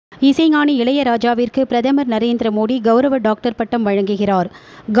இசைஞானி இளையராஜாவிற்கு பிரதமர் நரேந்திர மோடி கௌரவ டாக்டர் பட்டம் வழங்குகிறார்.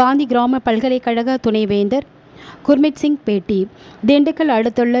 காந்தி கிராம பல்கலைக்கழக துணைவேந்தர் குர்மித் சிங் பேட்டி. திண்டுக்கல்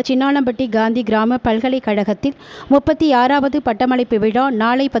அடுத்துள்ள சின்னாளம்பட்டி காந்தி கிராம பல்கலைக்கழகத்தில் 36வது பட்டமளிப்பு விழா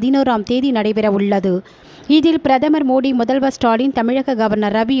நாளை 11ஆம் தேதி நடைபெறவுள்ளது. இதில் பிரதமர் மோடி, முதல்வர் ஸ்டாலின், தமிழக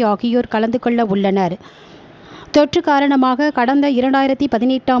கவர்னர் ரவி ஆகியோர் கலந்து கொள்ள உள்ளனர். தொற்று காரணமாக கடந்த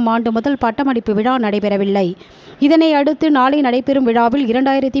 2018ஆம் ஆண்டு முதல் பட்டமளிப்பு விழா நடைபெறவில்லை. இதனை அடுத்து நாளை நடைபெறும் விழாவில்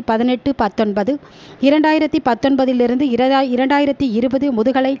 2018-19, 2019லிருந்து 2020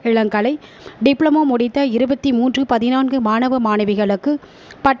 முதுகலை, இளங்கலை, டிப்ளமோ முடித்த 23-14 மாணவ மாணவிகளுக்கு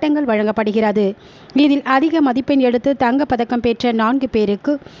பட்டங்கள் வழங்கப்படுகிறது. இதில் அதிக மதிப்பெண் எடுத்து தங்கப் பதக்கம் பெற்ற 4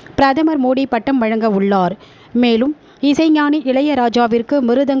 பேருக்கு பிரதமர் மோடி பட்டம் வழங்க உள்ளார். மேலும் இசைஞானி இளையராஜாவிற்கு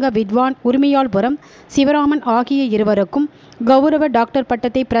மிருதங்க வித்வான் உரிமையாள்புரம் சிவராமன் ஆகிய இருவருக்கும் கௌரவ டாக்டர்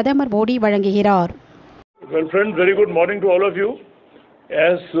பட்டத்தை பிரதமர் மோடி வழங்குகிறார். Well, friends, very good morning to all of you.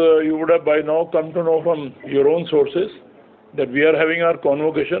 As you would have by now come to know from your own sources that we are having our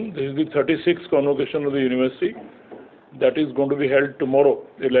convocation. This is the 36th convocation of the university that is going to be held tomorrow,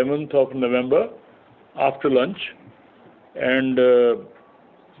 11th of November, after lunch. And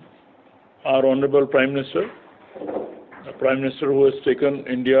our Honorable Prime Minister, a Prime Minister who has taken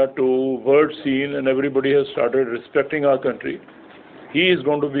India to world scene and everybody has started respecting our country, he is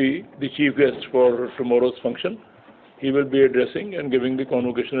going to be the chief guest for tomorrow's function. He will be addressing and giving the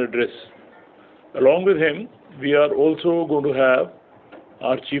convocation address. Along with him, we are also going to have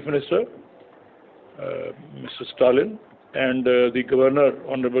our Chief Minister, Mr. Stalin, and the Governor,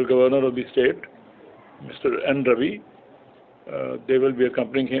 Honorable Governor of the state, Mr. N. Ravi. They will be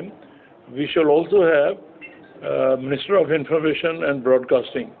accompanying him. We shall also have Minister of Information and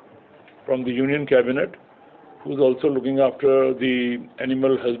Broadcasting from the Union Cabinet, who is also looking after the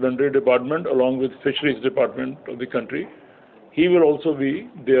Animal Husbandry Department along with Fisheries Department of the country. He will also be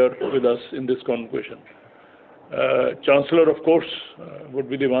there with us in this convocation. Chancellor, of course, would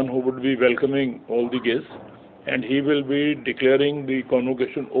be the one who would be welcoming all the guests, and he will be declaring the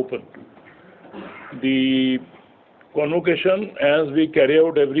convocation open. The convocation, as we carry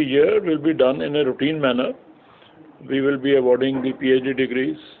out every year, will be done in a routine manner. We will be awarding the PhD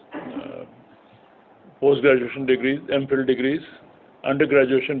degrees, post-graduation degrees, MPhil degrees,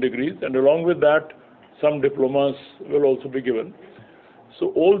 undergraduation degrees, and along with that, some diplomas will also be given. So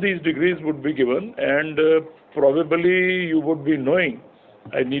all these degrees would be given, and probably you would be knowing,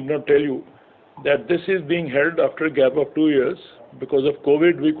 I need not tell you, that this is being held after a gap of 2 years. Because of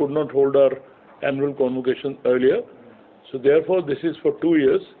COVID, we could not hold our annual convocation earlier. So therefore, this is for 2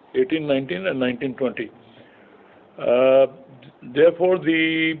 years, 18-19 and 19-20. Therefore,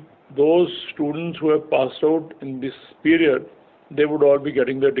 those students who have passed out in this period, they would all be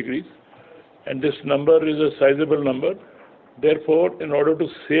getting their degrees, and this number is a sizable number. Therefore, in order to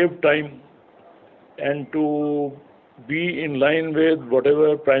save time and to be in line with whatever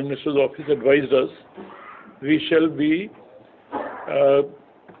Prime Minister's office advised us, we shall be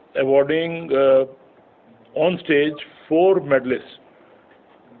awarding on stage 4 medalists.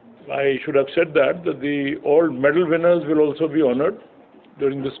 I should have said that all medal winners will also be honored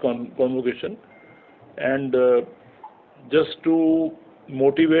during this convocation, and just to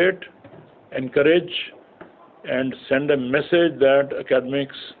motivate, encourage, and send a message that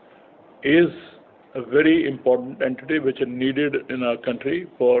academics is a very important entity which is needed in our country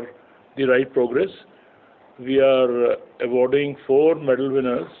for the right progress. We are awarding 4 medal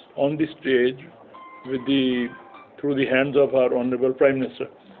winners on the stage through the hands of our Honorable Prime Minister.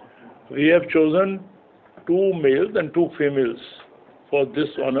 We have chosen 2 males and 2 females for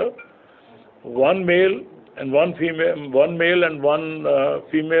this honor. One male and one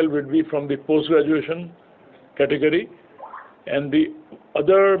female will be from the post-graduation category, and the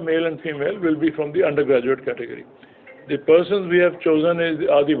other male and female will be from the undergraduate category. The persons we have chosen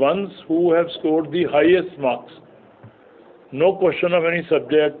are the ones who have scored the highest marks. No question of any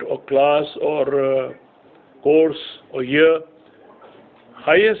subject or class or course or year.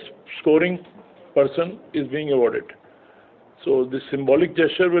 Highest scoring person is being awarded. So the symbolic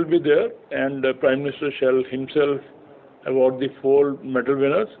gesture will be there, and the Prime Minister shall himself award the 4 medal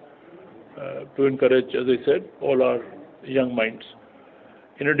winners to encourage, as I said, all our young minds.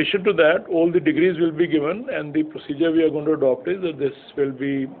 In addition to that, all the degrees will be given, and the procedure we are going to adopt is that this will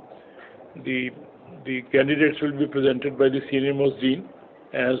be the candidates will be presented by the senior most dean,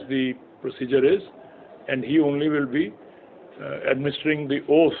 as the procedure is, and he only will be administering the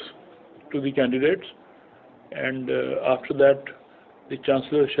oath to the candidates, and after that the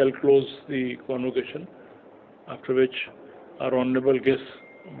Chancellor shall close the convocation, after which our honorable guests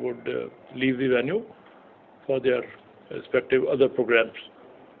would leave the venue for their respective other programs.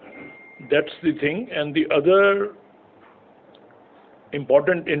 That's the thing. And the other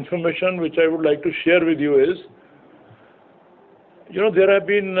important information which I would like to share with you is, there have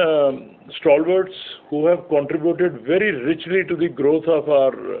been stalwarts who have contributed very richly to the growth of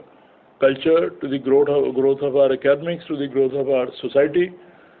our culture, to the growth of our academics, to the growth of our society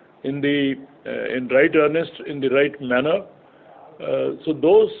in right earnest, in the right manner. So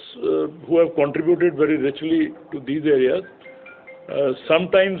those who have contributed very richly to these areas,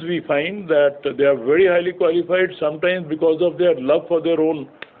 sometimes we find that they are very highly qualified, sometimes because of their love for their own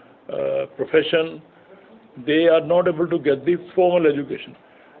profession, they are not able to get the formal education.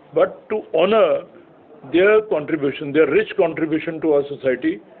 But to honor their contribution, their rich contribution to our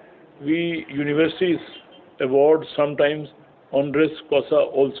society, we universities award sometimes honoris causa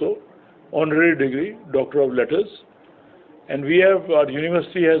also, honorary degree, Doctor of Letters. And our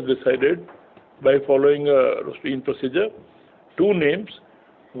university has decided, by following a routine procedure, 2 names.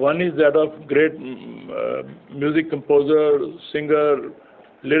 One is that of great music composer, singer,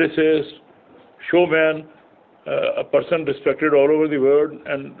 lyricist, showman, a person respected all over the world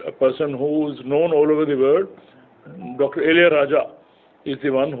and a person who is known all over the world. Dr. Elia Raja is the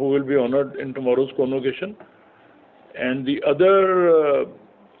one who will be honored in tomorrow's convocation. And the other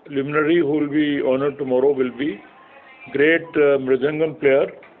luminary who will be honored tomorrow will be great Mridangam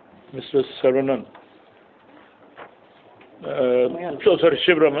player, Mr. Sarvanan.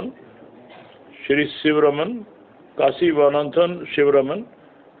 Shivraman. Shri Shivraman, Kasi Vananthan Shivraman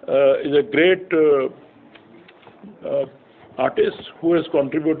is a great artist who has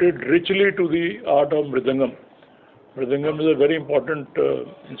contributed richly to the art of Mridangam. Mridangam is a very important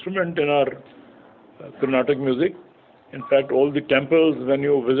instrument in our Carnatic music. In fact, all the temples, when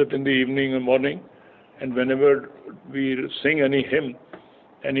you visit in the evening and morning, and whenever we sing any hymn,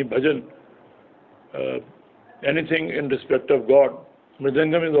 any bhajan, anything in respect of God,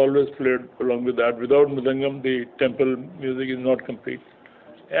 Mridangam is always played along with that. Without Mridangam, the temple music is not complete.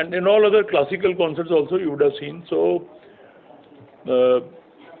 And in all other classical concerts also you would have seen. So,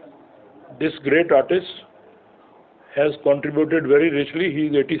 this great artist has contributed very richly. He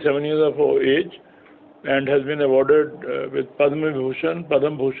is 87 years of age and has been awarded with Padma Vibhushan,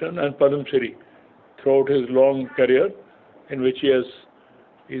 Padam Bhushan and Padam Shri throughout his long career, in which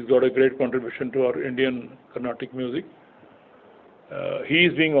he's got a great contribution to our Indian Carnatic music. He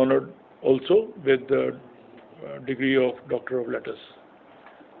is being honored also with the degree of Doctor of Letters.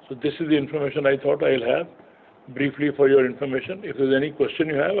 So this is the information I thought I'll have briefly for your information. If there's any question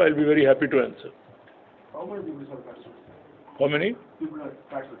you have, I'll be very happy to answer. How many people are graduates? How many? People are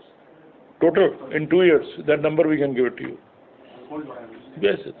graduates. Total, in 2 years. That number we can give it to you.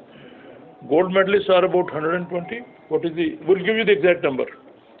 Yes. Gold medalists are about 120. We'll give you the exact number.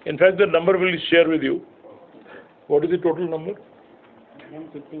 In fact, the number we'll share with you. What is the total number?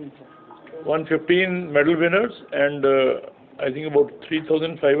 115 medal winners and I think about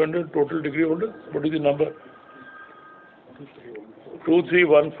 3,500 total degree holders. What is the number?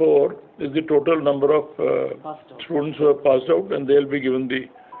 2314 is the total number of students who have passed out, and they'll be given the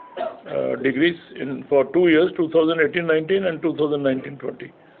degrees for 2 years, 2018-19 and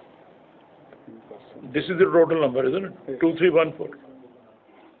 2019-20. This is the total number, isn't it? 2314.